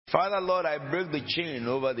Father, Lord, I break the chain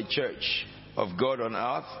over the church of God on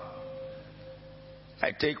earth.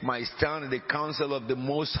 I take my stand in the counsel of the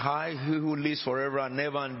Most High, He who lives forever and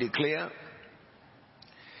ever, and declare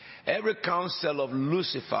every counsel of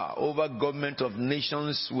Lucifer over government of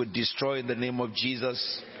nations will destroy in the name of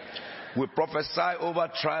Jesus. We prophesy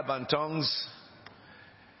over tribe and tongues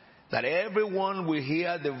that everyone will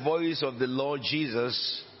hear the voice of the Lord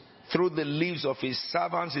Jesus through the lips of His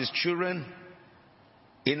servants, His children.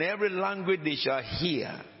 In every language they shall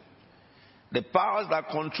hear. The powers that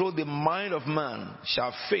control the mind of man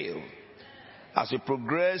shall fail as we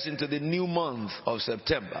progress into the new month of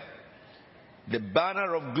September. The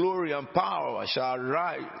banner of glory and power shall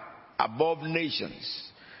rise above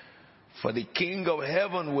nations. For the King of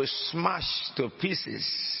heaven will smash to pieces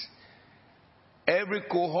every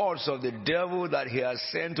cohort of the devil that he has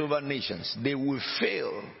sent over nations. They will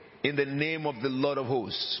fail in the name of the Lord of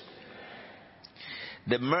hosts.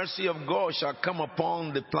 The mercy of God shall come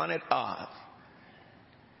upon the planet Earth.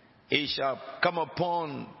 It shall come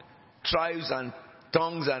upon tribes and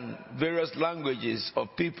tongues and various languages of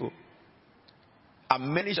people.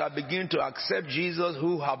 And many shall begin to accept Jesus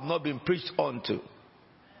who have not been preached unto.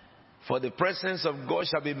 For the presence of God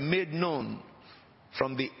shall be made known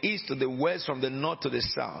from the east to the west, from the north to the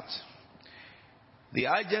south. The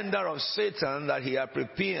agenda of Satan that he had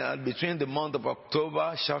prepared between the month of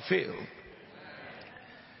October shall fail.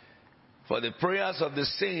 For the prayers of the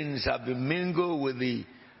saints have been mingled with the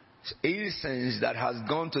incense that has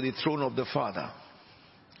gone to the throne of the Father.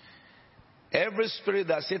 Every spirit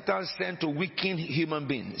that Satan sent to weaken human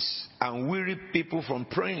beings and weary people from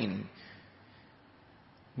praying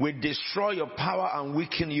will destroy your power and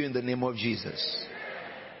weaken you in the name of Jesus.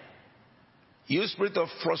 You spirit of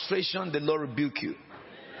frustration, the Lord rebuke you.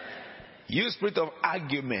 You spirit of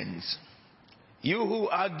arguments, you who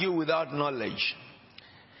argue without knowledge,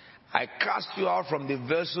 I cast you out from the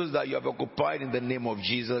vessels that you have occupied in the name of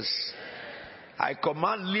Jesus. I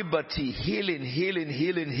command liberty, healing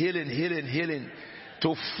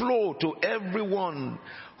to flow to everyone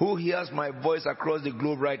who hears my voice across the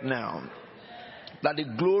globe right now. That the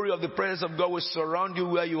glory of the presence of God will surround you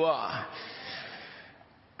where you are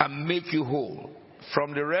and make you whole.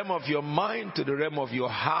 From the realm of your mind to the realm of your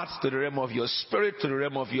heart, to the realm of your spirit, to the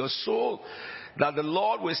realm of your soul, that the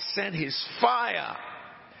Lord will send His fire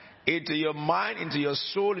into your mind, into your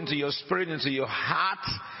soul, into your spirit, into your heart,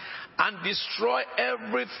 and destroy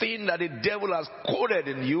everything that the devil has coded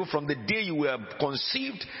in you from the day you were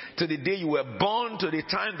conceived to the day you were born to the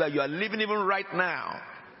time that you are living even right now.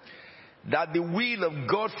 That the will of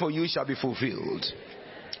God for you shall be fulfilled.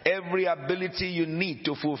 Every ability you need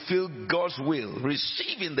to fulfill God's will,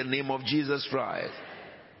 receive in the name of Jesus Christ.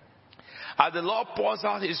 As the Lord pours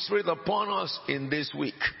out His Spirit upon us in this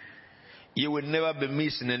week, you will never be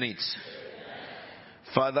missing in it.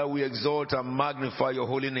 Father, we exalt and magnify your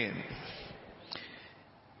holy name.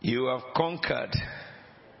 You have conquered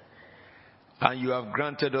and you have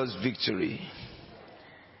granted us victory.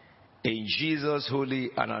 In Jesus'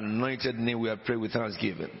 holy and anointed name we have prayed with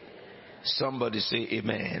thanksgiving. Somebody say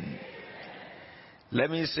amen. Let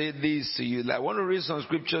me say this to you. I want to read some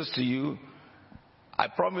scriptures to you. I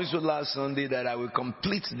promised you last Sunday that I will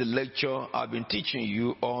complete the lecture I've been teaching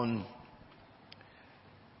you on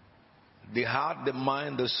the heart, the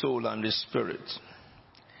mind, the soul, and the spirit.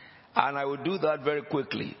 And I will do that very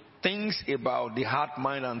quickly. Things about the heart,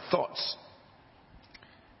 mind, and thoughts.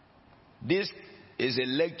 This is a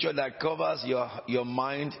lecture that covers your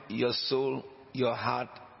mind, your soul, your heart,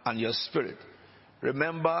 and your spirit.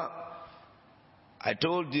 Remember, I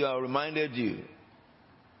told you, I reminded you,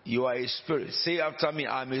 you are a spirit. Say after me,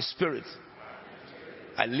 I'm a spirit.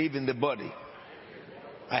 I live in the body.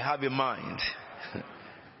 I have a mind.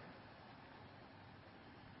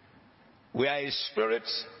 We are a spirit.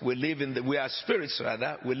 We are spirits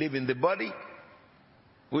rather. We live in the body,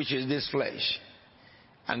 which is this flesh.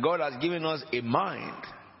 And God has given us a mind.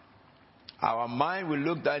 Our mind, we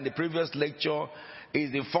looked at in the previous lecture,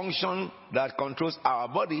 is the function that controls our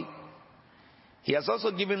body. He has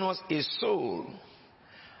also given us a soul.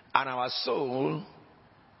 And our soul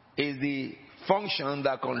is the function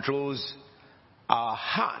that controls our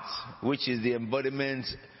heart, which is the embodiment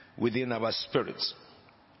within our spirits.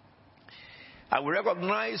 And we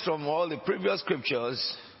recognize from all the previous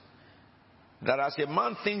scriptures that as a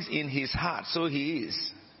man thinks in his heart, so he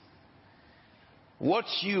is. What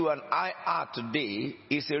you and I are today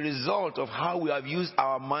is a result of how we have used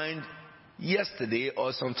our mind yesterday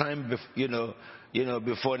or sometime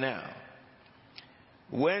before now.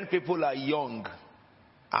 When people are young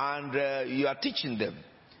and you are teaching them,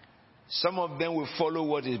 some of them will follow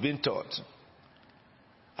what is being taught.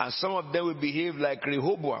 And some of them will behave like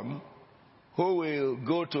Rehoboam, who will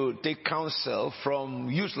go to take counsel from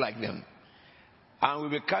youth like them, and will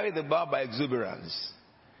be carried about by exuberance.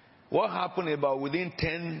 What happened about within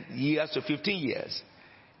 10 years to 15 years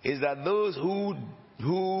is that those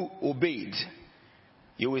who obeyed,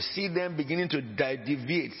 you will see them beginning to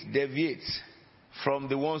deviate from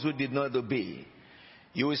the ones who did not obey.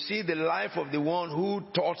 You will see the life of the one who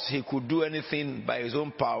thought he could do anything by his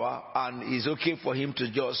own power and it's okay for him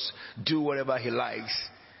to just do whatever he likes.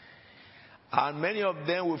 And many of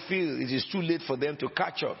them will feel it is too late for them to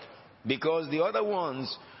catch up, because the other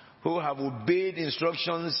ones who have obeyed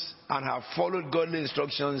instructions and have followed godly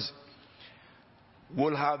instructions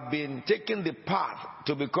will have been taking the path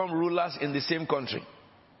to become rulers in the same country,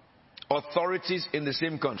 authorities in the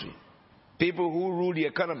same country, people who rule the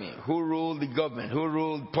economy, who rule the government, who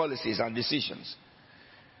rule policies and decisions.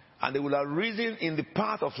 And they will have risen in the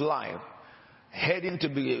path of life, aiming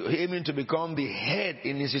to become the head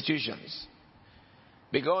in institutions,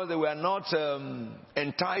 because they were not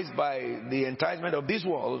enticed by the enticement of this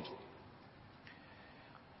world,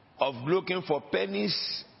 of looking for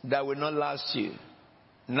pennies that will not last you.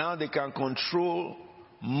 Now they can control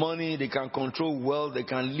money, they can control wealth, they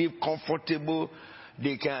can live comfortable,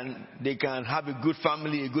 they can have a good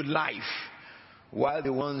family, a good life, while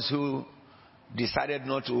the ones who decided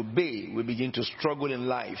not to obey will begin to struggle in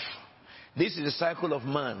life. This is the cycle of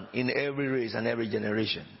man in every race and every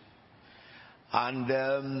generation.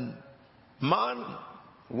 And man,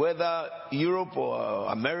 whether Europe or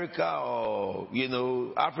America or,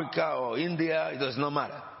 Africa or India, it does not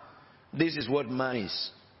matter. This is what man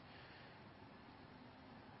is.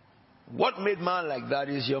 What made man like that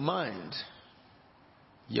is your mind.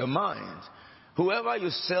 Your mind. Whoever you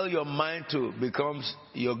sell your mind to becomes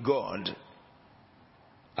your God.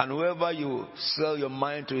 And whoever you sell your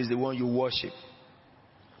mind to is the one you worship.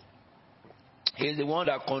 He's the one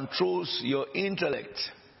that controls your intellect.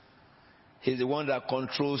 He's the one that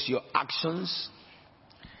controls your actions.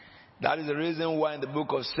 That is the reason why in the book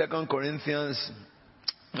of 1 Corinthians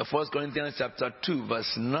chapter 2,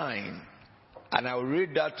 verse 9, and I will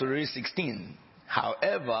read that to read 16.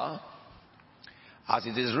 However, as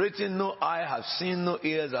it is written, no eye has seen, no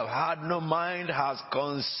ears have heard, no mind has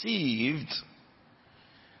conceived.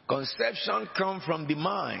 Conception comes from the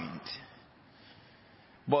mind,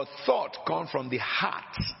 but thought comes from the heart.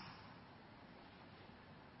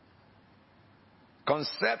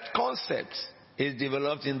 Concept is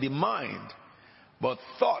developed in the mind, but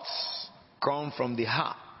thoughts come from the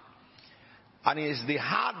heart. And it is the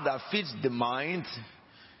heart that feeds the mind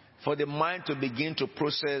for the mind to begin to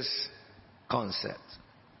process concept.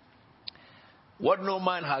 What no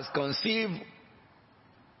man has conceived,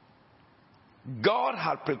 God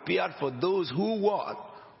had prepared for those who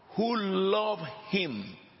love Him.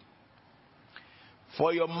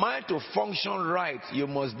 For your mind to function right, you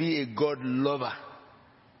must be a God lover.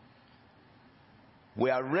 We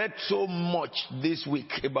have read so much this week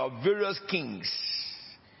about various kings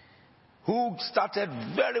who started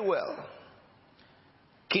very well.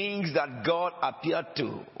 Kings that God appeared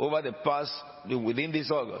to over the past, within this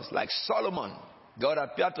August, like Solomon. God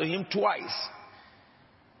appeared to him twice.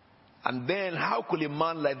 And then how could a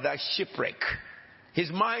man like that shipwreck his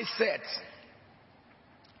mindset?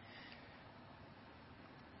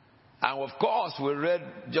 And of course, we read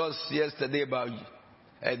just yesterday about,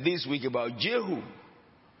 this week about Jehu.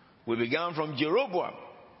 We began from Jeroboam.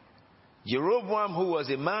 Jeroboam, who was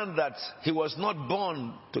a man that he was not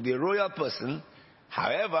born to be a royal person.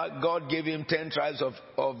 However, God gave him 10 tribes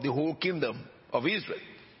of the whole kingdom of Israel.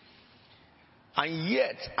 And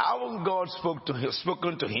yet, our God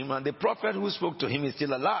spoken to him, and the prophet who spoke to him is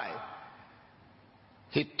still alive.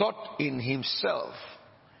 He thought in himself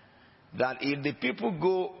that if the people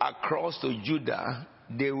go across to Judah,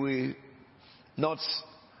 they will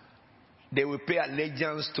pay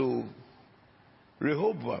allegiance to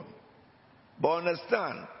Rehoboam. But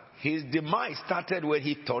understand, his demise started when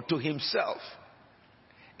he thought to himself.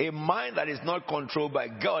 A mind that is not controlled by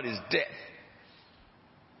God is death.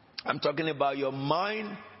 I'm talking about your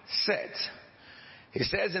mindset. He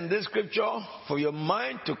says in this scripture, for your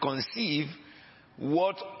mind to conceive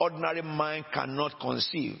what ordinary mind cannot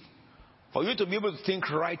conceive. For you to be able to think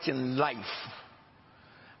right in life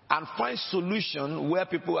and find solution where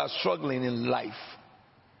people are struggling in life,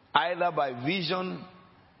 either by vision,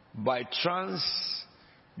 by trance,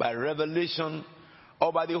 by revelation,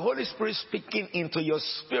 or by the Holy Spirit speaking into your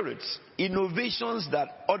spirit, innovations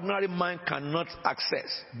that ordinary mind cannot access,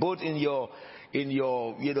 both in your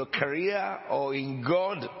career or in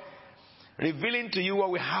God, revealing to you what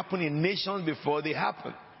will happen in nations before they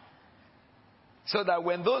happen. So that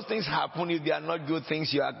when those things happen, if they are not good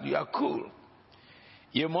things, you are cool.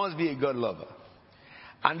 You must be a God lover.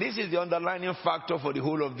 And this is the underlining factor for the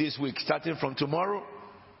whole of this week. Starting from tomorrow,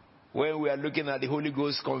 when we are looking at the Holy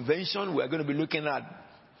Ghost Convention, we are going to be looking at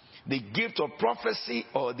the gift of prophecy,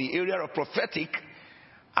 or the area of prophetic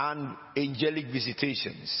and angelic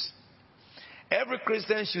visitations. Every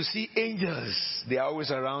Christian should see angels. They are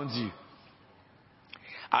always around you.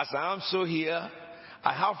 As I am so here,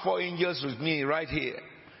 I have 4 angels with me right here.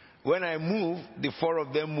 When I move, the 4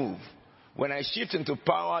 of them move. When I shift into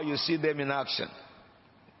power, you see them in action.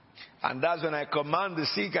 And that's when I command the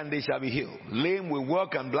sick and they shall be healed. Lame will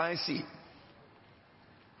walk and blind see.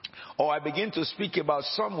 Or I begin to speak about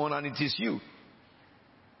someone and it is you.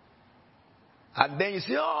 And then you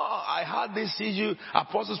say, oh, I had this issue.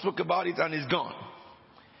 Apostle spoke about it and it's gone.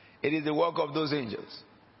 It is the work of those angels.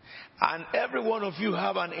 And every one of you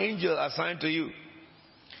have an angel assigned to you.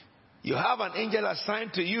 You have an angel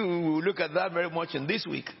assigned to you. We will look at that very much in this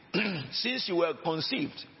week. Since you were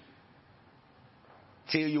conceived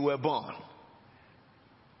till you were born.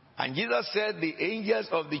 And Jesus said, the angels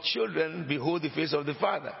of the children behold the face of the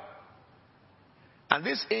Father. And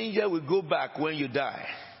this angel will go back when you die.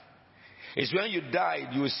 It's when you die,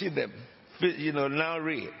 you will see them, now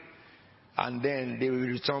real. And then they will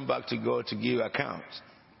return back to God to give account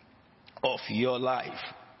of your life.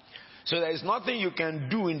 So there is nothing you can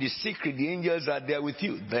do in the secret. The angels are there with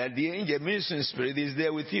you. The angel ministering spirit is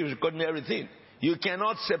there with you, recording everything. You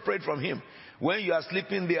cannot separate from him. When you are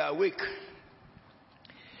sleeping, they are awake.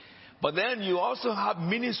 But then you also have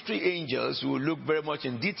ministry angels who will look very much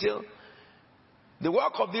in detail. The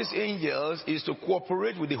work of these angels is to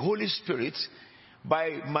cooperate with the Holy Spirit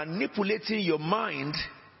by manipulating your mind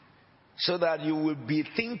so that you will be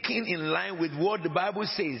thinking in line with what the Bible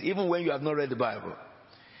says, even when you have not read the Bible.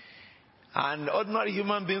 An ordinary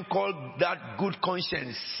human being called that good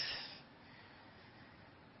conscience.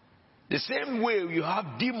 The same way you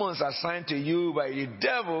have demons assigned to you by the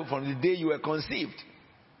devil from the day you were conceived.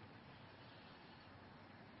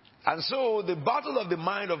 And so the battle of the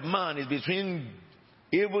mind of man is between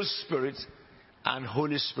evil spirit and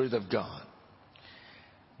Holy Spirit of God.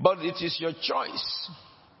 But it is your choice.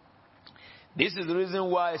 This is the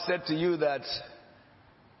reason why I said to you that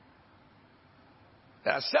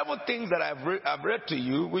there are 7 things that I've read to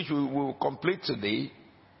you, which we will complete today,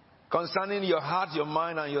 concerning your heart, your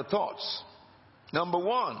mind, and your thoughts. Number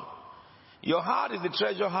 1, your heart is the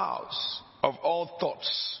treasure house of all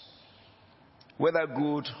thoughts, whether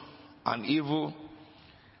good and evil.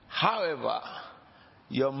 However,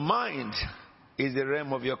 your mind is the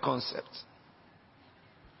realm of your concept.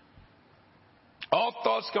 All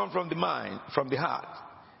thoughts come from the mind, from the heart.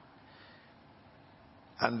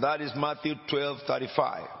 And that is Matthew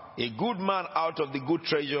 12:35. A good man out of the good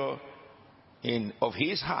treasure of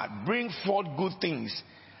his heart brings forth good things.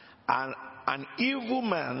 And an evil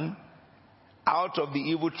man out of the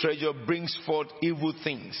evil treasure brings forth evil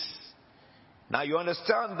things. Now you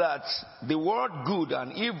understand that the word good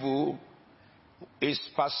and evil is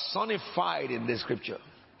personified in the scripture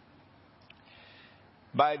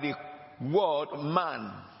by the word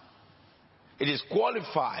man. It is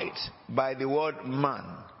qualified by the word man.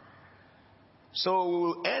 So we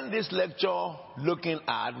will end this lecture looking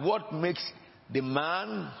at what makes the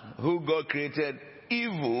man who God created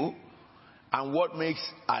evil and what makes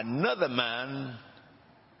another man,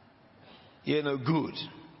 good.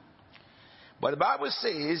 But the Bible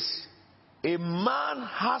says a man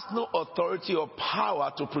has no authority or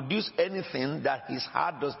power to produce anything that his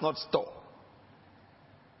heart does not store.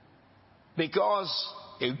 Because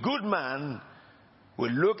a good man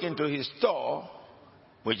will look into his store,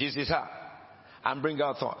 which is his heart, and bring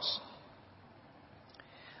out thoughts.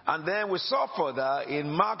 And then we saw further in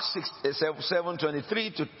Mark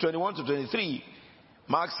 7:23 to 21 to 23.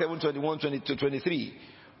 Mark 7:21 to 23.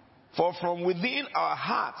 For from within our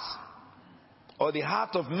hearts, or the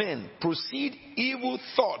heart of men, proceed evil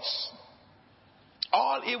thoughts.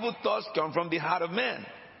 All evil thoughts come from the heart of man.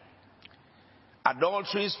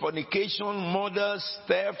 Adulteries, fornication, murders,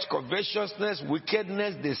 theft, covetousness,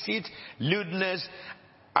 wickedness, deceit, lewdness,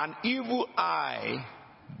 an evil eye,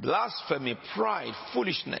 blasphemy, pride,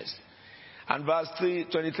 foolishness. And verse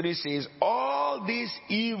 23 says, all these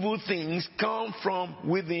evil things come from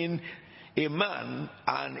within a man,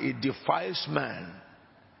 and it defiles man.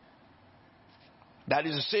 That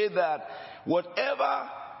is to say that whatever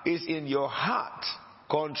is in your heart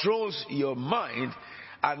controls your mind,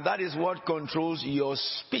 and that is what controls your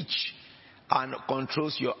speech and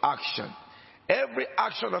controls your action. Every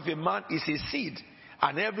action of a man is a seed,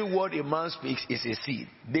 and every word a man speaks is a seed.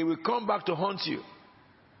 They will come back to haunt you.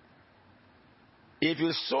 If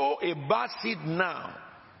you sow a bad seed now,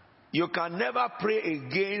 you can never pray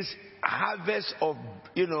against harvest of,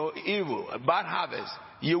 evil, a bad harvest.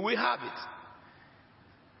 You will have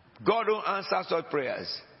it. God don't answer such prayers.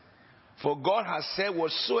 For God has said,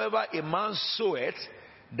 whatsoever a man soweth,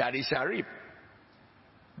 that he shall reap.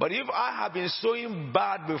 But if I have been sowing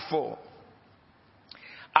bad before,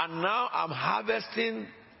 and now I'm harvesting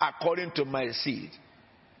according to my seed,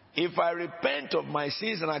 if I repent of my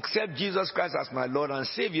sins and accept Jesus Christ as my Lord and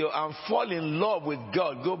Savior and fall in love with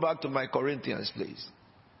God, go back to my Corinthians, please.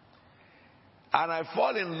 And I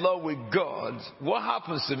fall in love with God, what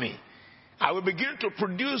happens to me? I will begin to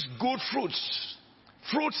produce good fruits.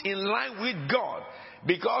 Fruits in line with God.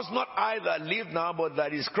 Because not I that live now, but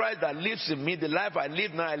that is Christ that lives in me. The life I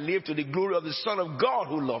live now, I live to the glory of the Son of God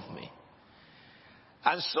who loved me.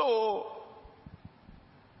 And so,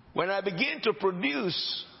 when I begin to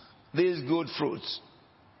produce these good fruits,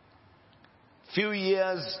 few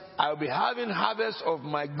years I'll be having harvest of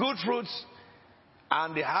my good fruits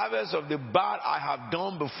and the harvest of the bad I have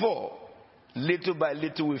done before. Little by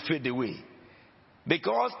little will fade away.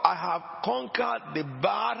 Because I have conquered the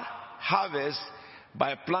bad harvest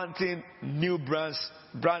by planting new brand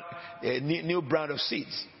of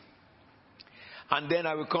seeds. And then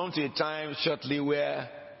I will come to a time shortly where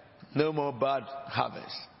no more bad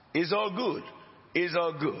harvest. It's all good. It's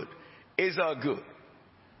all good. It's all good.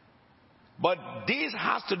 But this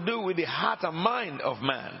has to do with the heart and mind of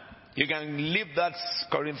man. You can leave that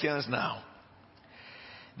Corinthians now.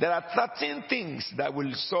 There are 13 things that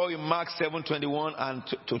we saw in Mark 7:21 and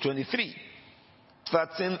to 23.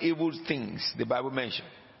 13 evil things the Bible mentioned.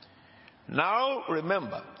 Now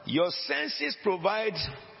remember, your senses provide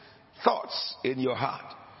thoughts in your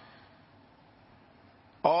heart.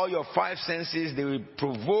 All your 5 senses, they will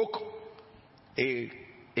provoke and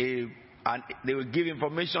they will give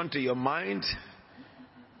information to your mind,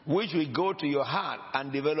 which will go to your heart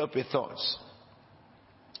and develop a thought.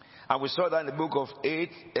 And we saw that in the book of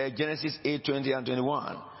Genesis 8:20 and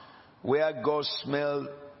 21, where God smelled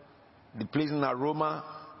the pleasing aroma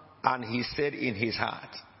and he said in his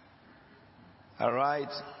heart, all right,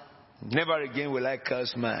 never again will I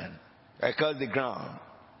curse man. I curse the ground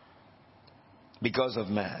because of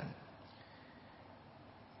man.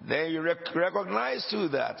 Then you recognize too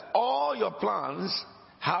that all your plans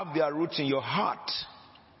have their roots in your heart.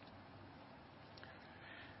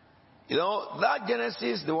 That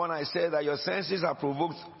Genesis, the one I said that your senses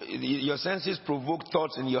provoke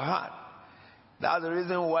thoughts in your heart. That's the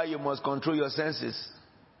reason why you must control your senses.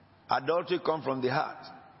 Adultery comes from the heart.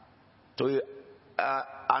 To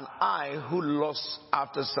an eye who lusts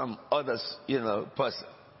after some other's, person.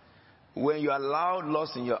 When you allow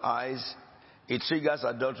lust in your eyes, it triggers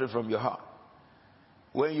adultery from your heart.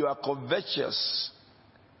 When you are covetous,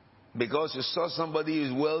 because you saw somebody who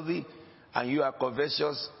is wealthy and you are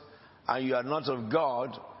covetous and you are not of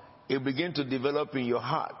God, it begins to develop in your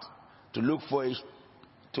heart to look for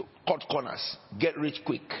to cut corners, get rich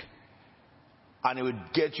quick. And it will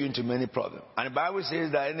get you into many problems. And the Bible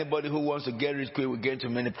says that anybody who wants to get rich quick will get into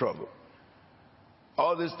many problems.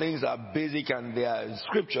 All these things are basic and they are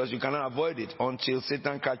scriptures. You cannot avoid it until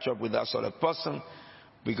Satan catch up with that sort of person,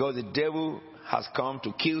 because the devil has come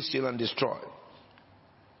to kill, steal, and destroy.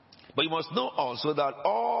 But you must know also that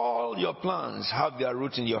all your plans have their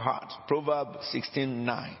root in your heart. Proverbs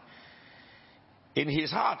 16:9. In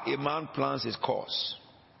his heart a man plans his course,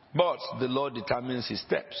 but the Lord determines his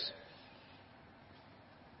steps.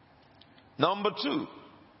 Number 2,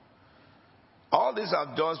 all these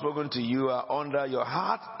I've just spoken to you are under your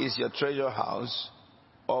heart is your treasure house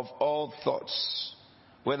of all thoughts,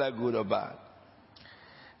 whether good or bad.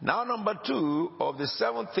 Now number 2 of the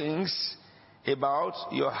 7 things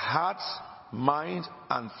about your heart, mind,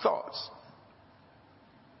 and thoughts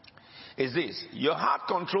is this. Your heart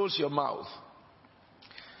controls your mouth.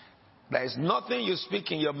 There is nothing you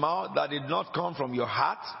speak in your mouth that did not come from your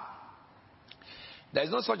heart. There is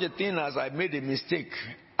no such a thing as I made a mistake,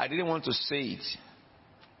 I didn't want to say it.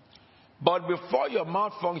 But before your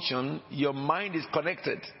mouth functions, your mind is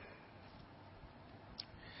connected.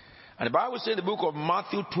 And the Bible says in the book of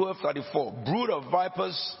Matthew 12:34, brood of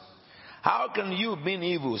vipers, how can you, being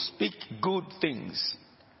evil, speak good things?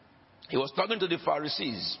 He was talking to the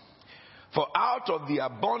Pharisees. For out of the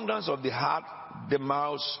abundance of the heart, the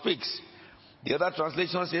mouth speaks. The other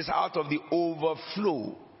translation says, out of the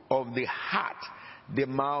overflow of the heart, the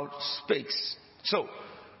mouth speaks. So,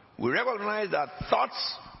 we recognize that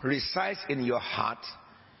thoughts reside in your heart,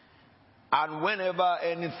 and whenever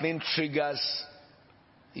anything triggers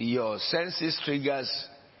your senses, triggers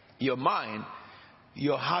your mind,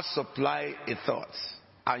 your heart supply a thought.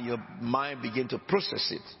 and your mind begin to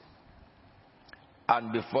process it,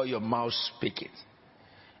 and before your mouth speak it.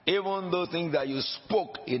 Even those things that you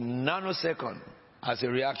spoke in nanosecond as a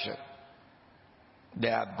reaction, they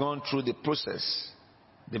have gone through the process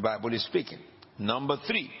the Bible is speaking. Number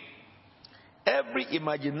 3, every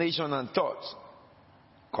imagination and thought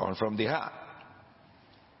come from the heart.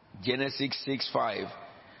 Genesis 6:5.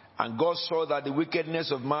 And God saw that the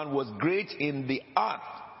wickedness of man was great in the earth,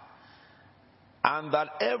 and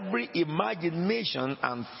that every imagination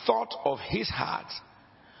and thought of his heart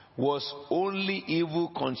was only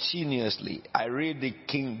evil continuously. I read the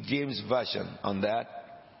King James Version on that.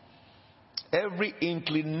 Every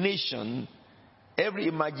inclination, every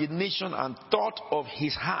imagination and thought of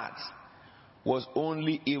his heart was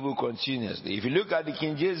only evil continuously. If you look at the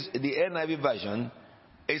King James, the NIV Version,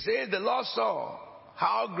 it says the Lord saw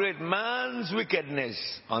how great man's wickedness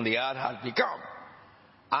on the earth had become,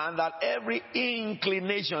 and that every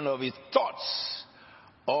inclination of his thoughts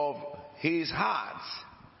of his heart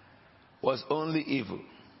was only evil.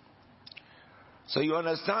 So you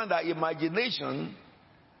understand that imagination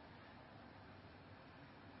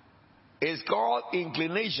is called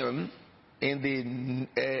inclination in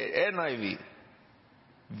the NIV.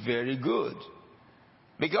 Very good.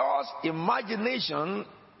 Because imagination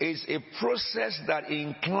is a process that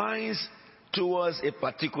inclines towards a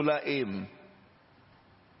particular aim.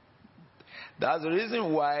 That's the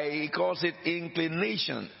reason why he calls it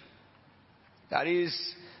inclination. That is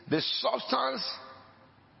the substance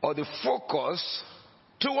or the focus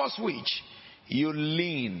towards which you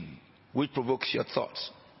lean, which provokes your thoughts.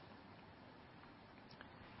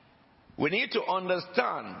 We need to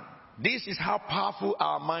understand this is how powerful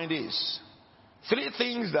our mind is. 3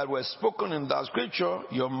 things that were spoken in that scripture.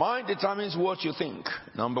 Your mind determines what you think.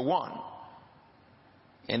 Number 1.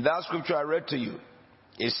 In that scripture I read to you,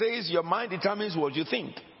 it says your mind determines what you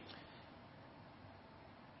think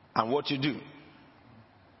and what you do.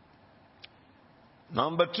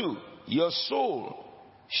 Number 2, your soul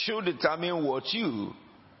should determine what you,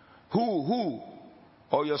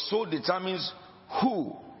 or your soul determines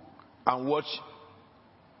who and what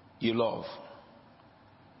you love.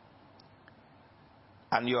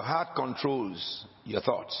 And your heart controls your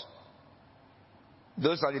thoughts.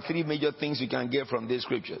 Those are the 3 major things you can get from these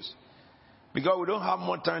scriptures. Because we don't have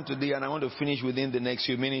more time today and I want to finish within the next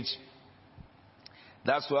few minutes.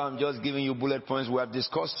 That's why I'm just giving you bullet points. We have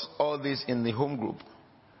discussed all this in the home group.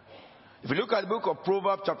 If you look at the book of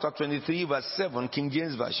Proverbs chapter 23 verse 7, King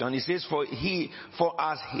James Version, it says, For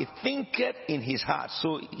as he thinketh in his heart,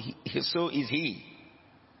 so is he.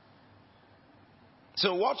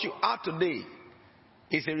 So what you are today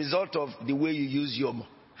is a result of the way you use your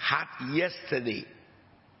heart yesterday.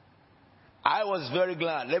 I was very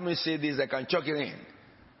glad. Let me say this, I can chuck it in.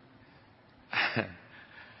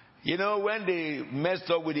 You know, when they messed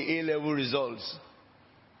up with the A-level results,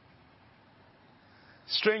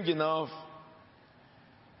 strange enough,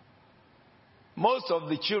 most of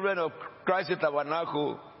the children of Christ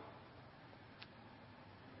Tabernacle,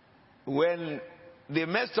 when they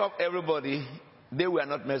messed up everybody, they were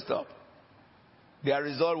not messed up. Their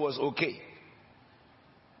result was okay.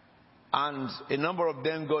 And a number of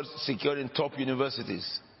them got secured in top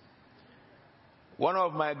universities. One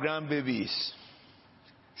of my grandbabies,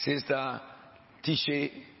 Sister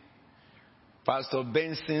Tisha, Pastor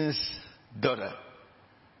Benson's daughter,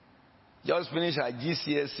 just finished her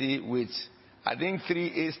GCSE with, I think,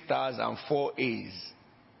 3 A stars and 4 A's.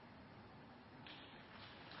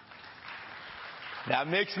 That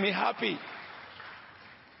makes me happy.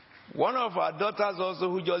 One of our daughters also,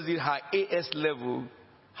 who just did her AS level,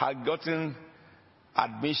 had gotten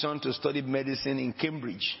admission to study medicine in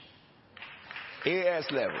Cambridge. AS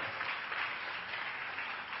level.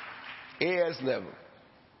 AS level.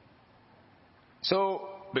 So,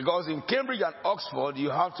 because in Cambridge and Oxford, you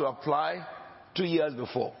have to apply 2 years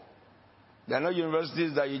before. There are no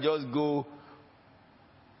universities that you just go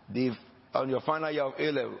on your final year of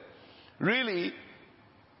A level. Really,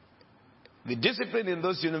 the discipline in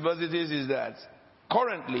those universities is that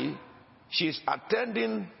currently she's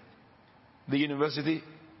attending the university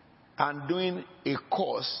and doing a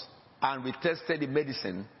course and be tested in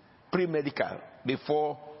medicine, pre-medical,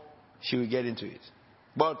 before she will get into it.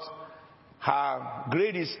 But her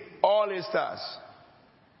grade is all A stars.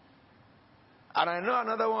 And I know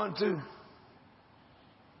another one too.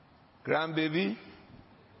 Grandbaby.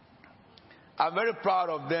 I'm very proud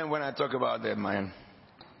of them when I talk about them, man.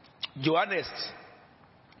 Johannes.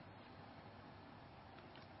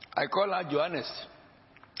 I call her Johannes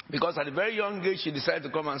because at a very young age she decided to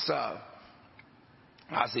come and serve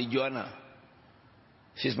as a Joanna.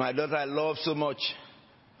 She's my daughter I love so much.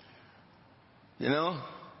 You know,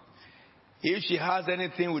 if she has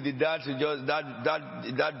anything with the dad, she just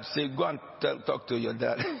dad say, go and talk to your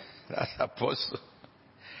dad. That's apostle.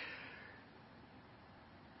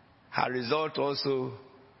 Her result also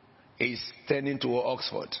is turning to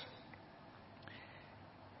Oxford.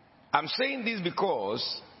 I'm saying this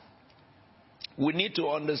because we need to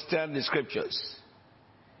understand the scriptures.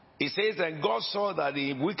 It says that God saw that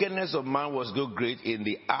the wickedness of man was so great in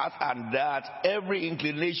the earth, and that every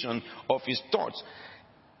inclination of his thoughts,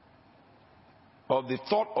 of the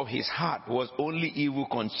thought of his heart, was only evil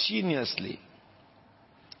continuously.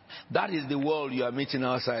 That is the world you are meeting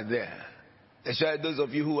outside there. Especially those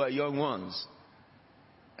of you who are young ones.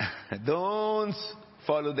 Don't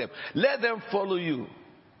follow them. Let them follow you.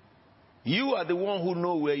 You are the one who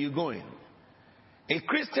know where you're going. A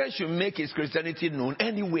Christian should make his Christianity known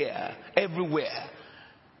anywhere, everywhere.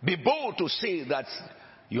 Be bold to say that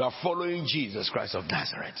you are following Jesus Christ of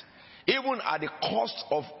Nazareth. Even at the cost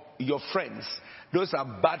of your friends. Those are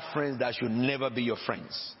bad friends that should never be your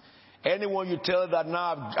friends. Anyone you tell that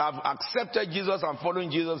now I've accepted Jesus, I'm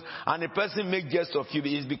following Jesus, and the person makes jest of you,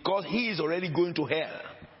 is because he is already going to hell.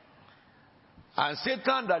 And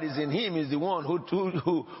Satan that is in him is the one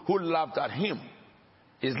who laughed at him.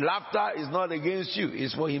 His laughter is not against you.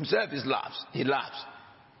 It's for himself. He laughs.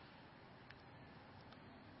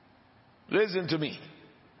 Listen to me.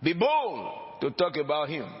 Be bold to talk about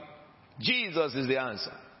him. Jesus is the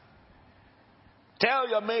answer. Tell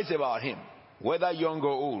your mates about him, whether young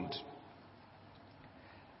or old.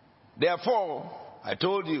 Therefore, I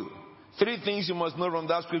told you, 3 things you must know from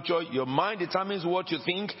that scripture. Your mind determines what you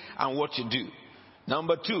think and what you do.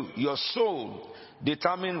 Number 2, your soul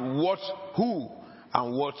determines who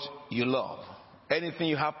and what you love. Anything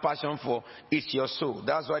you have passion for, it's your soul.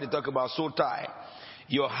 That's why they talk about soul tie.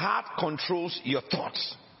 Your heart controls your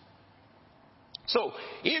thoughts. So,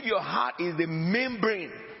 if your heart is the main brain,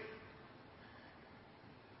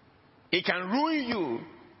 it can ruin you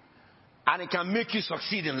and it can make you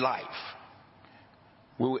succeed in life.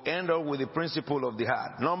 We will end up with the principle of the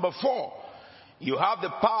heart. Number 4, you have the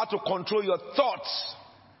power to control your thoughts.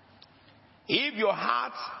 If your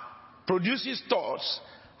heart produces thoughts,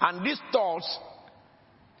 and these thoughts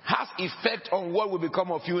has effect on what will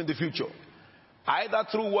become of you in the future, either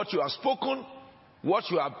through what you have spoken, what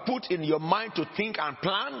you have put in your mind to think and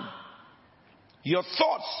plan. Your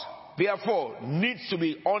thoughts, therefore, needs to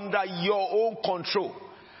be under your own control.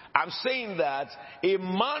 I'm saying that a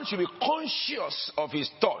man should be conscious of his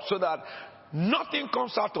thoughts so that nothing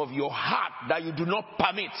comes out of your heart that you do not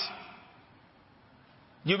permit.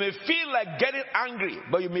 You may feel like getting angry,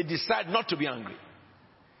 but you may decide not to be angry.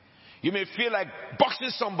 You may feel like boxing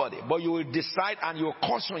somebody, but you will decide and you will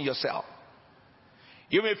caution yourself.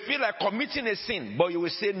 You may feel like committing a sin, but you will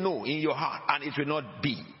say no in your heart, and it will not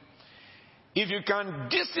be. If you can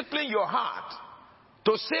discipline your heart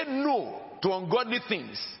to say no to ungodly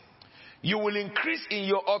things, you will increase in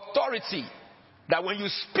your authority, that when you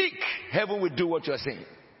speak, heaven will do what you are saying.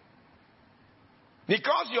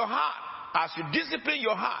 Because your heart, as you discipline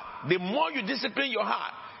your heart, the more you discipline your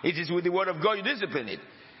heart, it is with the word of God you discipline it.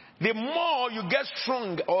 The more you get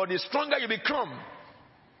strong, or the stronger you become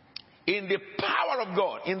in the power of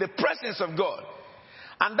God, in the presence of God.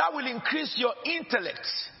 And that will increase your intellect.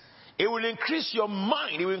 It will increase your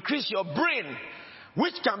mind. It will increase your brain,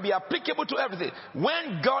 which can be applicable to everything.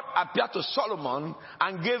 When God appeared to Solomon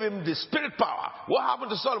and gave him the spirit power, what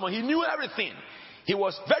happened to Solomon? He knew everything. He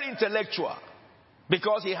was very intellectual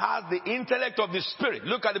because he has the intellect of the spirit.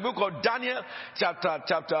 Look at the book of Daniel,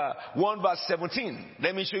 chapter 1, verse 17.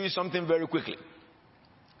 Let me show you something very quickly.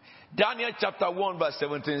 Daniel chapter 1, verse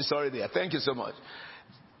 17. Sorry there. Thank you so much.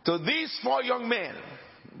 To these 4 young men,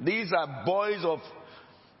 these are boys of,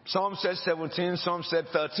 some said 17, some said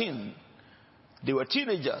 13. They were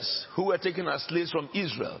teenagers who were taken as slaves from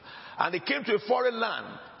Israel. And they came to a foreign land.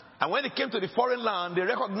 And when they came to the foreign land, they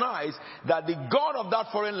recognized that the God of that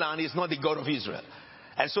foreign land is not the God of Israel.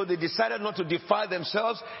 And so they decided not to defile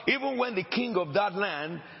themselves, even when the king of that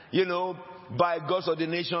land, by God's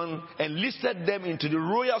ordination, enlisted them into the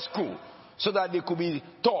royal school so that they could be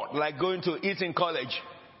taught, like going to Eton College.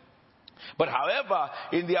 But however,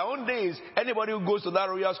 in their own days, anybody who goes to that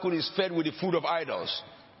royal school is fed with the food of idols.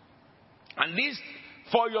 And these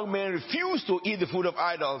 4 young men refused to eat the food of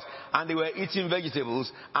idols, and they were eating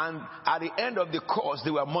vegetables. And at the end of the course,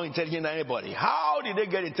 they were more intelligent than anybody. How did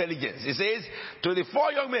they get intelligence? It says, to the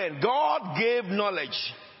 4 young men, God gave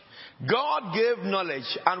knowledge. God gave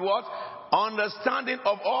knowledge and what? Understanding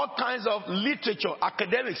of all kinds of literature,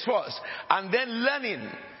 academics first, and then learning.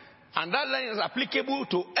 And that learning is applicable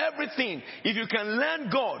to everything. If you can learn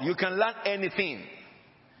God, you can learn anything.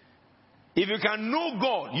 If you can know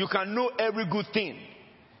God, you can know every good thing.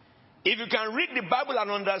 If you can read the Bible and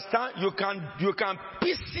understand, you can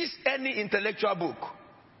pieces any intellectual book.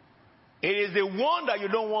 It is the one that you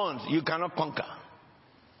don't want, you cannot conquer.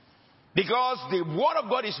 Because the Word of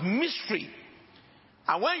God is mystery.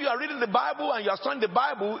 And when you are reading the Bible and you are studying the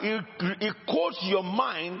Bible, it coats your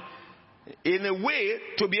mind in a way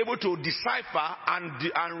to be able to decipher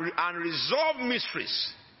and resolve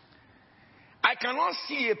mysteries. I cannot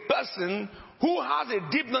see a person who has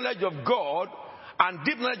a deep knowledge of God and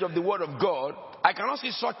deep knowledge of the Word of God. I cannot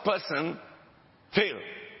see such person fail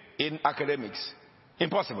in academics.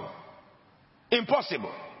 Impossible.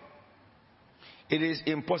 Impossible. It is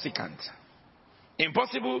impossible.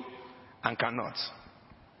 Impossible and cannot.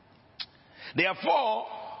 Therefore,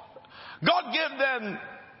 God gave them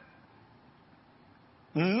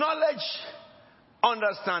knowledge,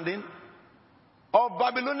 understanding of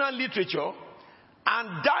Babylonian literature,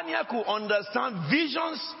 and Daniel could understand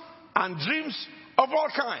visions and dreams of all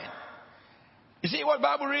kinds. You see what the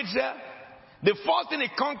Bible reads there? The first thing he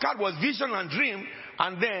conquered was vision and dream,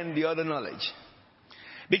 and then the other knowledge.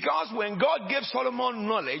 Because when God gave Solomon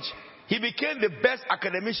knowledge, he became the best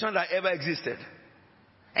academician that ever existed.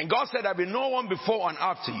 And God said, there will be no one before and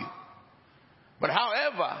after you. But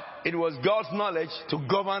however, it was God's knowledge to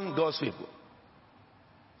govern God's people.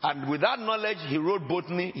 And with that knowledge, he wrote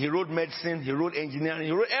botany, he wrote medicine, he wrote engineering,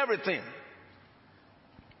 he wrote everything.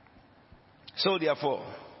 So therefore,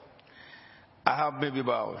 I have maybe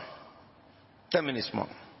about 10 minutes more.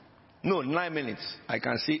 No, 9 minutes. I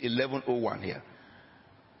can see 11:01 here.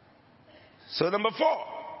 So number 4,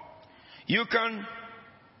 you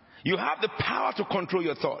have the power to control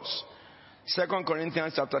your thoughts. 2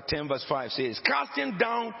 Corinthians chapter 10 verse 5 says, casting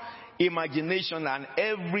down imagination and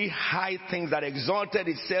every high thing that exalted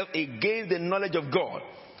itself against the knowledge of God,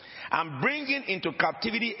 and bringing into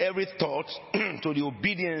captivity every thought to the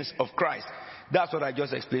obedience of Christ. That's what I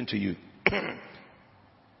just explained to you.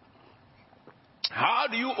 How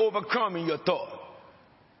do you overcome in your thought?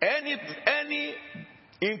 Any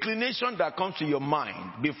inclination that comes to your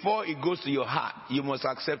mind, before it goes to your heart, you must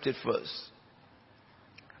accept it first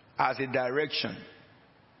as a direction.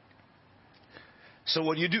 So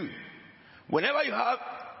what you do, whenever you have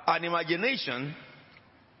an imagination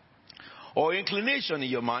or inclination in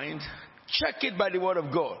your mind, check it by the Word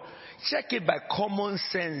of God. Check it by common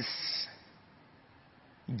sense.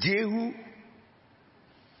 Jehu,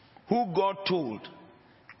 who God told,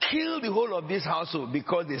 kill the whole of this household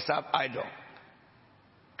because they serve idol.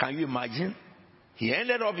 Can you imagine? He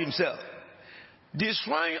ended up himself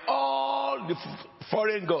destroying all the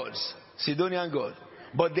foreign gods, Sidonian gods.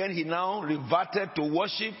 But then he now reverted to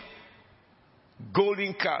worship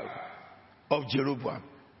golden calf of Jeroboam.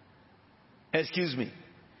 Excuse me.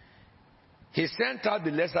 He sent out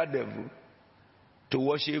the lesser devil to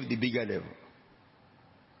worship the bigger devil.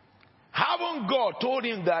 Haven't God told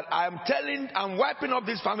him that I'm wiping up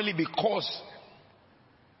this family because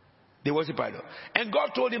they worship idol? And God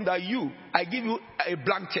told him that I give you a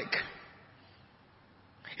blank check.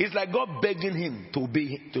 It's like God begging him to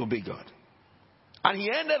obey God. And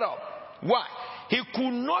he ended up, why? He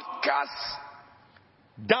could not cast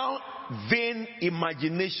down vain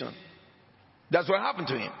imagination. That's what happened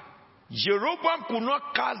to him. Jeroboam could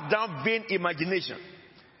not cast down vain imagination.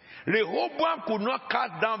 Rehoboam could not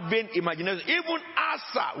cast down vain imagination. Even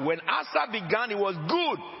Asa, when Asa began, it was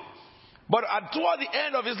good. But toward the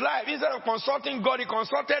end of his life, instead of consulting God, he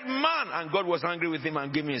consulted man, and God was angry with him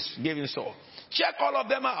and gave him Saul. Check all of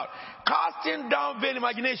them out. Casting down vain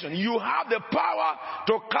imagination. You have the power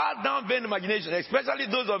to cast down vain imagination, especially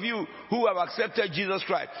those of you who have accepted Jesus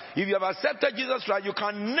Christ. If you have accepted Jesus Christ, you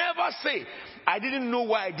can never say, I didn't know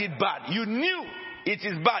why I did bad. You knew it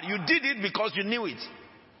is bad. You did it because you knew it.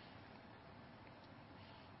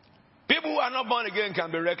 People who are not born again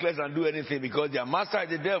can be reckless and do anything because their master is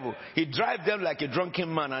the devil. He drives them like a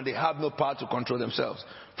drunken man, and they have no power to control themselves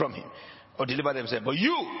from him or deliver themselves. But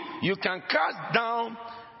you can cast down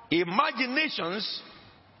imaginations,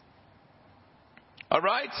 all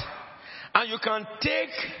right? And you can take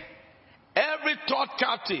every thought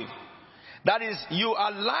captive. That is, you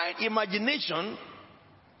align imagination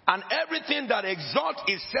and everything that exalts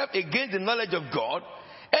itself against the knowledge of God.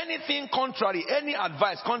 Anything contrary, any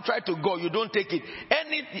advice contrary to God, you don't take it.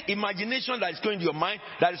 Any imagination that is going to your mind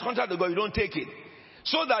that is contrary to God, you don't take it.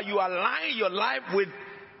 So that you align your life with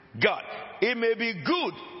God. It may be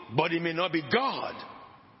good, but it may not be God.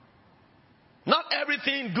 Not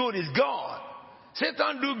everything good is God.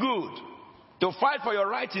 Satan do good. To fight for your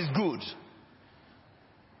right is good.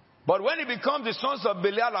 But when it becomes the sons of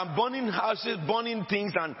Belial and burning houses, burning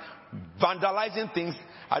things, and vandalizing things.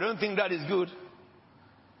 I don't think that is good.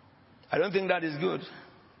 I don't think that is good.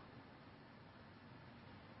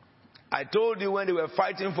 I told you when they were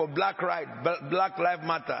fighting for Black Lives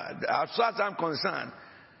Matter, as far as I'm concerned,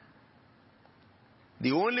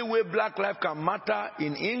 the only way Black life can matter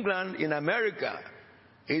in England, in America,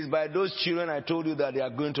 is by those children I told you that they are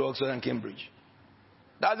going to Oxford and Cambridge.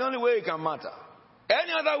 That's the only way it can matter.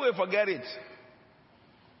 Any other way, forget it.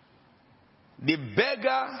 The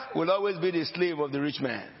beggar will always be the slave of the rich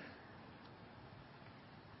man.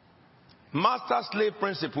 Master-slave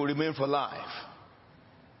principle remain for life.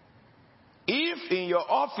 If in your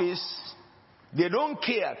office they don't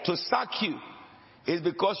care to sack you, it's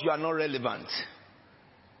because you are not relevant.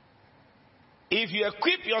 If you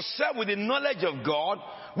equip yourself with the knowledge of God,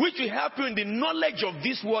 which will help you in the knowledge of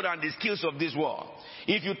this world and the skills of this world.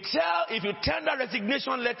 If you tender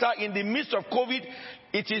resignation letter in the midst of COVID,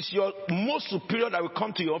 it is your most superior that will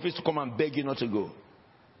come to your office to come and beg you not to go.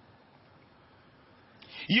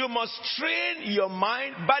 You must train your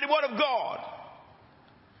mind by the word of God.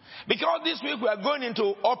 Because this week we are going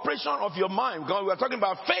into operation of your mind. God, we are talking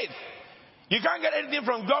about faith. You can't get anything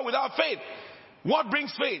from God without faith. What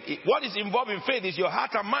brings faith? What is involved in faith is your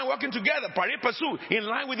heart and mind working together, pari passu, in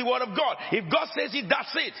line with the word of God. If God says it,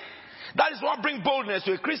 that's it. That is what brings boldness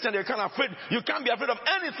to a Christian. You can't be afraid of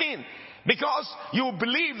anything, because you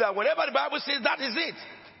believe that whatever the Bible says, that is it.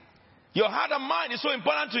 Your heart and mind is so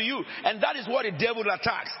important to you, and that is what the devil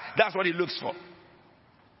attacks. That's what he looks for.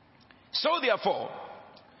 So therefore,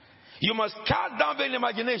 you must cast down vain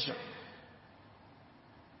imagination.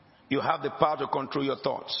 You have the power to control your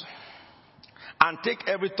thoughts. And take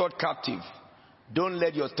every thought captive. Don't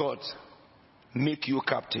let your thoughts make you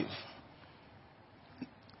captive.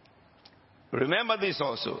 Remember this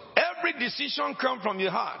also. Every decision comes from your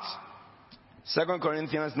heart. 2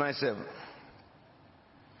 Corinthians 9:7.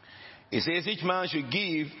 It says each man should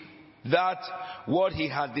give that what he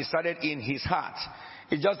has decided in his heart.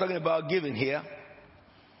 It's just talking about giving here.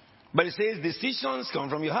 But it says decisions come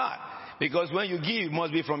from your heart. Because when you give, it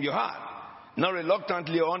must be from your heart. Not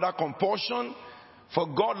reluctantly or under compulsion. For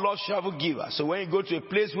God loves cheerful givers. So when you go to a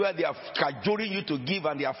place where they are cajoling you to give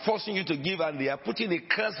and they are forcing you to give and they are putting a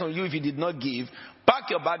curse on you if you did not give, pack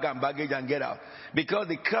your bag and baggage and get out. Because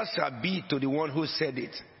the curse shall be to the one who said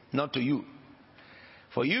it, not to you.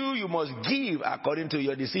 For you, you must give according to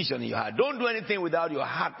your decision in your heart. Don't do anything without your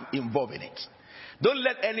heart involved in it. Don't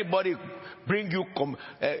let anybody bring you,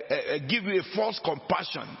 give you a false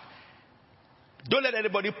compassion. Don't let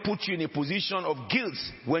anybody put you in a position of guilt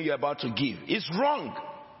when you're about to give. It's wrong.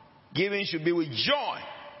 Giving should be with joy.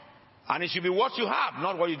 And it should be what you have,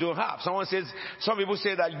 not what you don't have. Some people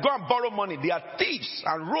say that go and borrow money. They are thieves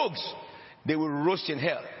and rogues. They will roast in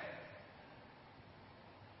hell.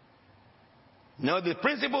 Now the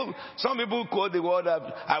principle, some people quote the word that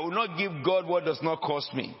I will not give God what does not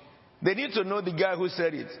cost me. They need to know the guy who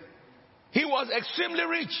said it. He was extremely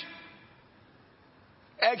rich.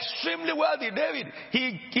 Extremely wealthy, David.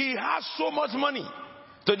 He has so much money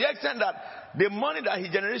to the extent that the money that his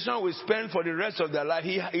generation will spend for the rest of their life,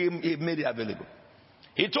 he made it available.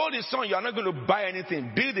 He told his son, you are not going to buy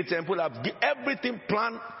anything. Build the temple, everything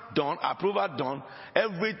planned, done, approval done,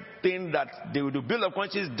 everything that they will do, bill of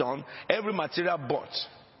quantities done, every material bought.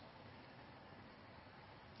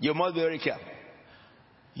 You must be very careful.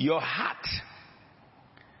 Your heart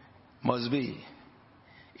must be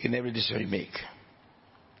in every decision you make.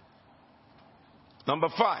 Number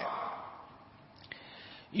 5,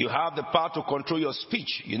 you have the power to control your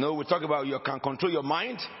speech. You know, we talk about you can control your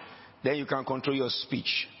mind, then you can control your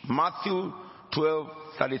speech. Matthew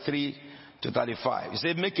 12:33 to 35. He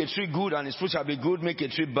said, make a tree good and its fruit shall be good. Make a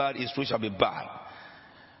tree bad, its fruit shall be bad.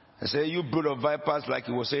 He said, you brood of vipers, like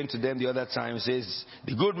he was saying to them the other time. He says,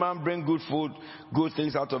 the good man bring good food, good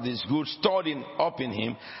things out of this good stored up in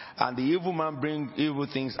him. And the evil man bring evil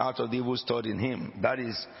things out of the evil stored in him. That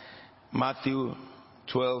is Matthew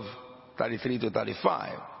 12:33 to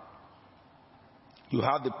 35. You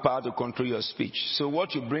have the power to control your speech. So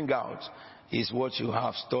what you bring out is what you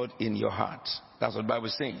have stored in your heart. That's what the Bible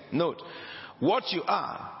is saying. Note, what you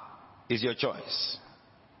are is your choice.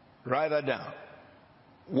 Write that down.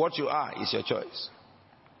 What you are is your choice.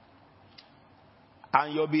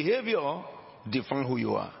 And your behavior defines who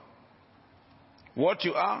you are. What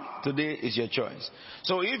you are today is your choice.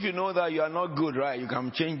 So if you know that you are not good, right, you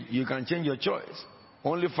can change your choice.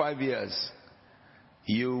 Only 5 years,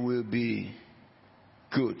 you will be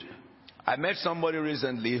good. I met somebody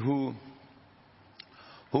recently who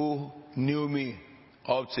knew me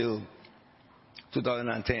up till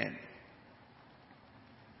 2010.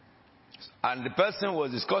 And the person was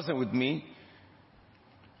discussing with me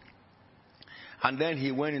And then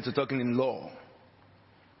he went into talking in law.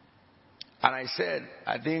 And I said,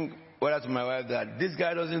 I think, to my wife, that this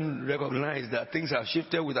guy doesn't recognize that things have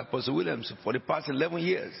shifted with Apostle Williams for the past 11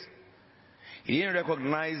 years. He didn't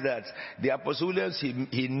recognize that the Apostle Williams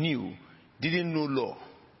he knew didn't know law.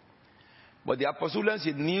 But the Apostle Williams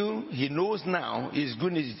he knows now, he's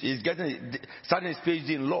starting his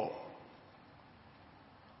PhD in law.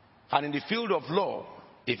 And in the field of law,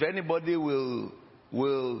 if anybody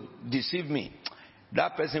will deceive me,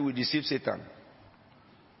 that person will deceive Satan.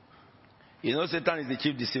 You know, Satan is the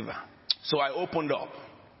chief deceiver. So I opened up.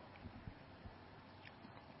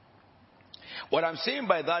 What I'm saying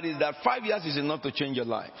by that is that 5 years is enough to change your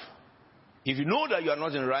life. If you know that you are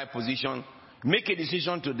not in the right position, make a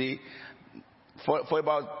decision today. For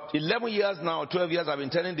about 11 years now, 12 years, I've been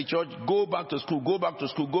telling the church, go back to school, go back to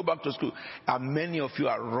school, go back to school. And many of you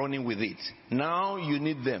are running with it. Now you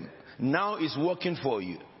need them. Now it's working for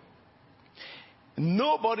you.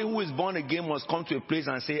 Nobody who is born again must come to a place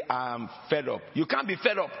and say, I'm fed up. You can't be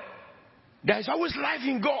fed up. There is always life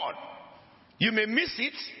in God. You may miss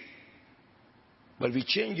it, but if you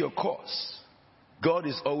change your course, God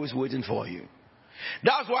is always waiting for you.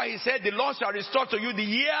 That's why he said, the Lord shall restore to you the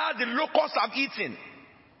year the locusts have eaten.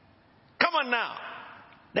 Come on now.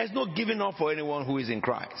 There's no giving up for anyone who is in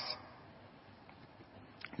Christ.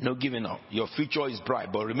 No giving up. Your future is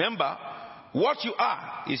bright. But remember, what you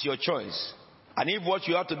are is your choice. And if what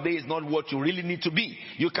you are today is not what you really need to be,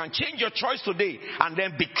 you can change your choice today and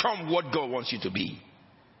then become what God wants you to be.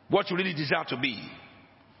 What you really desire to be.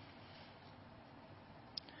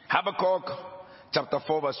 Habakkuk chapter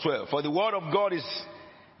 4 verse 12. For the word of God is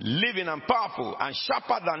living and powerful and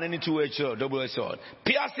sharper than any two-edged sword, double-edged sword,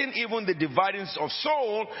 piercing even the dividings of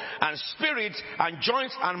soul and spirit and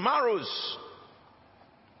joints and marrows,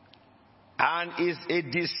 and is a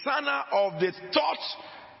discerner of the thoughts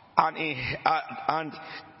and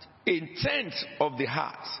intent of the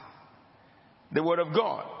heart. The word of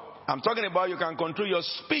God. I'm talking about you can control your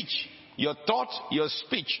speech, your thought, your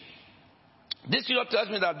speech. This scripture tells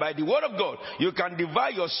me that by the word of God, you can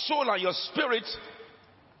divide your soul and your spirit.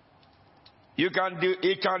 It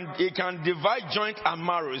can divide joint and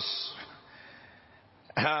marrows.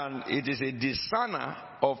 And it is a discerner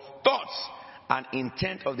of thoughts and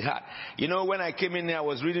intent of the heart. You know, when I came in here, I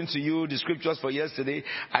was reading to you the scriptures for yesterday.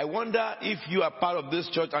 I wonder if you are part of this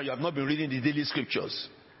church and you have not been reading the daily scriptures.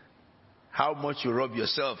 How much you rob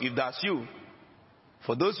yourself if that's you.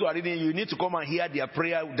 For those who are reading, you need to come and hear their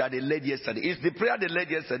prayer that they led yesterday. It's the prayer they led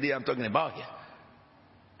yesterday I'm talking about here.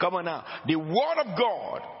 Come on now. The word of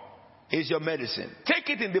God is your medicine. Take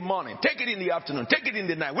it in the morning. Take it in the afternoon. Take it in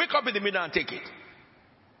the night. Wake up in the middle and take it.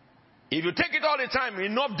 If you take it all the time,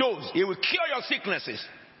 enough dose, it will cure your sicknesses.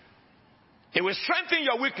 It will strengthen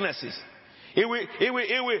your weaknesses. It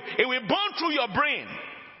will burn through your brain.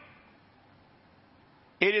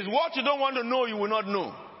 It is what you don't want to know, you will not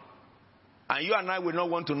know. And you and I will not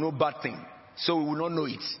want to know bad thing. So we will not know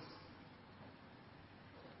it.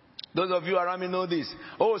 Those of you around me know this.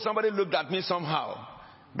 Oh, somebody looked at me somehow.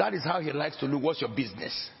 That is how he likes to look. What's your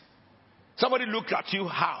business? Somebody looked at you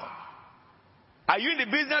how? Are you in the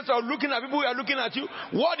business of looking at people who are looking at you?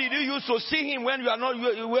 What did you use to see him when you are not,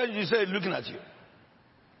 when you say looking at you?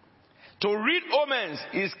 To read omens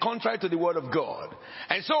is contrary to the word of God.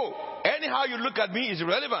 And so, anyhow you look at me is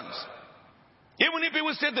irrelevant. Even if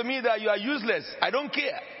people say to me that you are useless, I don't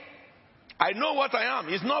care. I know what I am.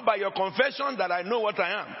 It's not by your confession that I know what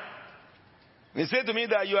I am. They say to me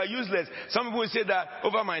that you are useless. Some people say that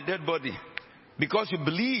over my dead body. Because you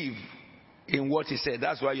believe in what he said.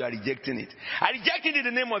 That's why you are rejecting it. I reject it in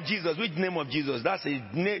the name of Jesus. Which name of Jesus? That's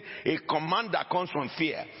a command that comes from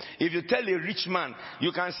fear. If you tell a rich man,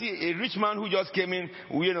 you can see a rich man who just came in,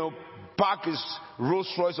 parked his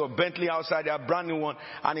Rolls Royce or Bentley outside, their brand new one,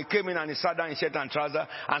 and he came in and he sat down in shirt and trouser,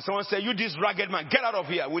 and someone said, you this ragged man, get out of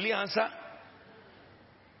here. Will he answer?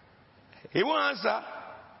 He won't answer.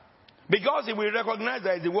 Because he will recognize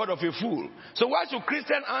that it's the word of a fool. So why should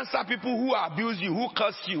Christians answer people who abuse you, who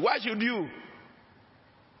curse you? Why should you?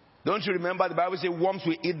 Don't you remember the Bible says worms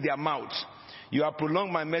will eat their mouth? You have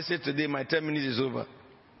prolonged my message today. My 10 minutes is over.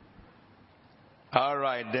 All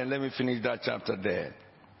right, then let me finish that chapter there.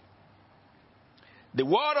 The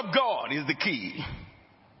word of God is the key.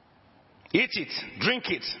 Eat it, drink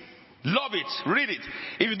it, love it, read it.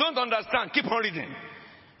 If you don't understand, keep on reading.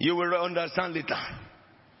 You will understand later.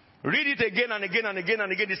 Read it again and again and again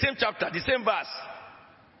and again. The same chapter, the same verse.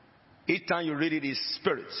 Each time you read it, it's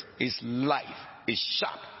spirit, it's life, it's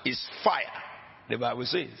sharp, it's fire. The Bible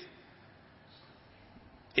says.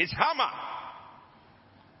 It's hammer.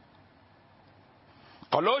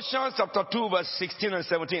 Colossians chapter 2 verse 16 and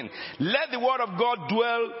 17. Let the word of God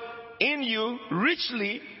dwell in you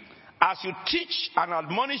richly as you teach and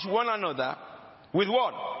admonish one another with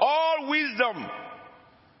what? All wisdom.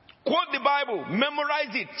 Quote the Bible,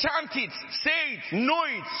 memorize it, chant it, say it, know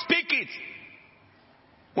it, speak it.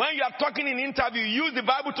 When you are talking in interview, use the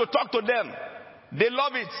Bible to talk to them. They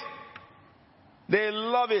love it. They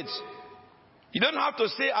love it. You don't have to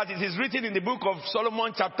say as it is written in the book of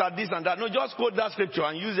Solomon chapter this and that. No, just quote that scripture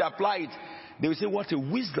and use it, apply it. They will say, what a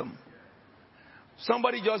wisdom.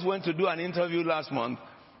 Somebody just went to do an interview last month,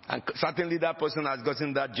 and certainly that person has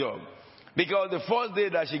gotten that job. Because the first day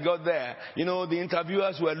that she got there, the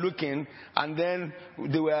interviewers were looking, and then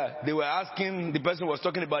they were asking, the person was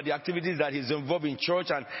talking about the activities that he's involved in church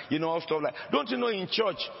and, all stuff like. Don't you know in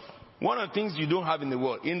church, one of the things you don't have in the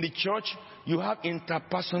world, in the church, you have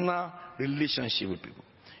interpersonal relationship with people.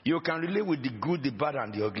 You can relate with the good, the bad,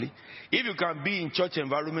 and the ugly. If you can be in church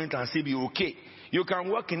environment and still be okay, you can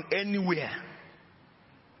work in anywhere.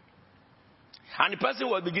 And the person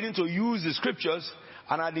was beginning to use the scriptures.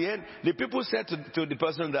 And at the end, the people said to the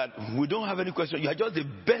person that we don't have any question. You are just the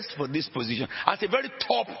best for this position. At the very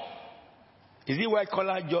top. Is it white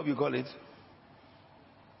collar job you call it?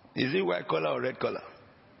 Is it white collar or red collar?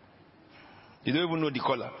 You don't even know the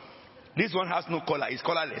color. This one has no color. It's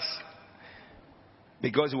colorless.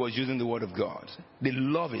 Because he was using the word of God. They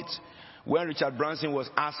love it. When Richard Branson was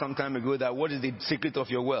asked some time ago that what is the secret of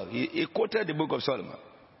your wealth? He quoted the book of Solomon.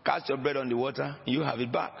 Cast your bread on the water, you have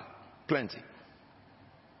it back. Plenty.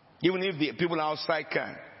 Even if the people outside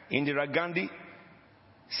can. Indira Gandhi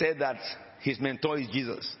said that his mentor is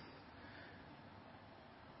Jesus.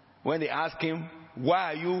 When they asked him,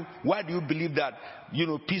 why do you believe that,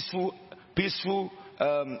 peaceful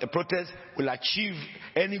protest will achieve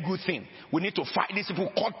any good thing? We need to fight these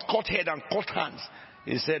people, cut head and cut hands.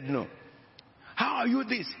 He said, no. How are you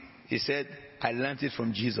this? He said, I learned it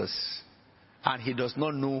from Jesus. And he does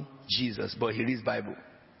not know Jesus, but he reads Bible.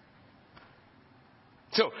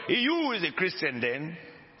 So, you who is a Christian then,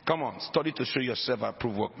 come on, study to show yourself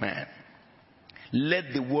approved workman.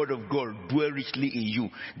 Let the word of God dwell richly in you.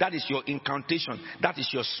 That is your incantation. That is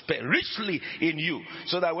your spell. Richly in you.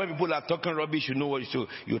 So that when people are talking rubbish, you know what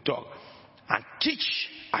you talk. And teach,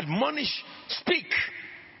 admonish, speak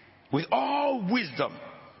with all wisdom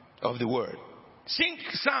of the word. Sing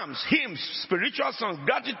psalms, hymns, spiritual songs,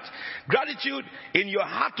 gratitude in your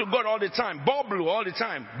heart to God all the time. Bubble all the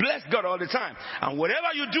time. Bless God all the time. And whatever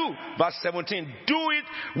you do, verse 17, do it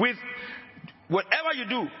with whatever you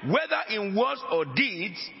do, whether in words or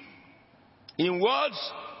deeds, in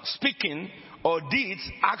words, speaking, or deeds,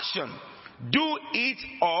 action. Do it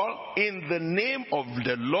all in the name of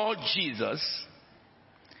the Lord Jesus.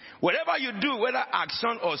 Whatever you do, whether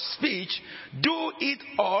action or speech, do it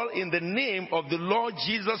all in the name of the Lord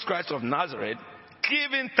Jesus Christ of Nazareth,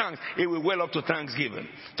 giving thanks. It will well up to thanksgiving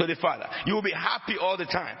to the Father. You will be happy all the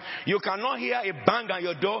time. You cannot hear a bang on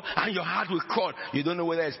your door and your heart will cut. You don't know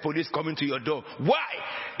whether it's police coming to your door. Why?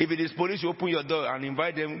 If it is police, you open your door and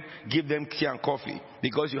invite them, give them tea and coffee.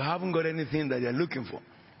 Because you haven't got anything that they're looking for.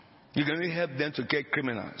 You can only help them to get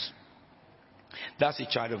criminals. That's a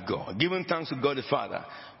child of God. Giving thanks to God the Father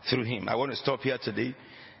through him. I want to stop here today.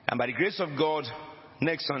 And by the grace of God,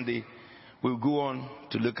 next Sunday, we'll go on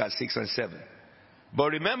to look at 6 and 7.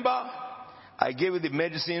 But remember, I gave you the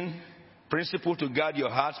medicine principle to guard your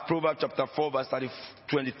heart. Proverbs chapter 4 verse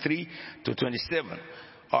 23 to 27.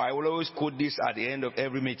 Or I will always quote this at the end of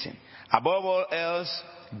every meeting. Above all else,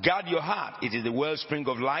 guard your heart. It is the wellspring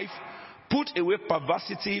of life. Put away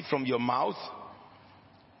perversity from your mouth.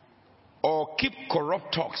 Or keep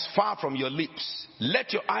corrupt talks far from your lips.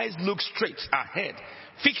 Let your eyes look straight ahead.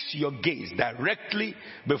 Fix your gaze directly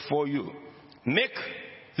before you. Make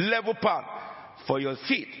level path for your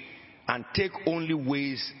feet and take only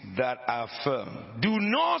ways that are firm. Do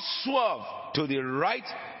not swerve to the right,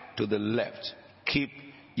 to the left. Keep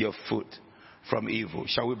your foot from evil.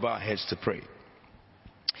 Shall we bow our heads to pray?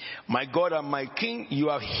 My God and my King, you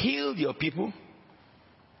have healed your people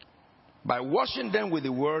by washing them with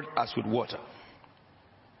the word as with water.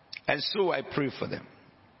 And so I pray for them.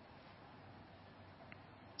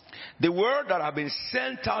 The word that have been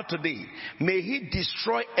sent out today, may he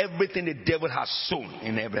destroy everything the devil has sown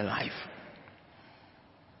in every life.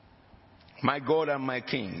 My God and my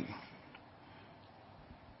King,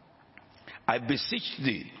 I beseech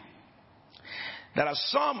thee, there are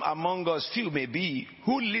some among us, few may be,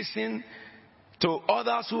 who listen to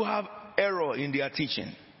others who have error in their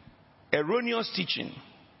teaching. Erroneous teaching.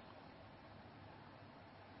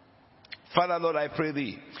 Father, Lord, I pray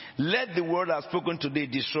thee, let the word I've spoken today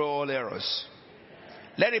destroy all errors.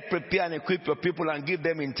 Let it prepare and equip your people and give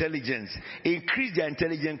them intelligence. Increase their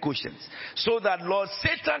intelligence quotients. So that, Lord,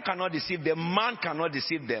 Satan cannot deceive them. Man cannot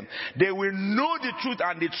deceive them. They will know the truth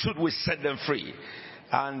and the truth will set them free.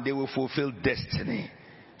 And they will fulfill destiny.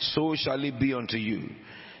 So shall it be unto you.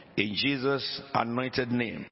 In Jesus' anointed name.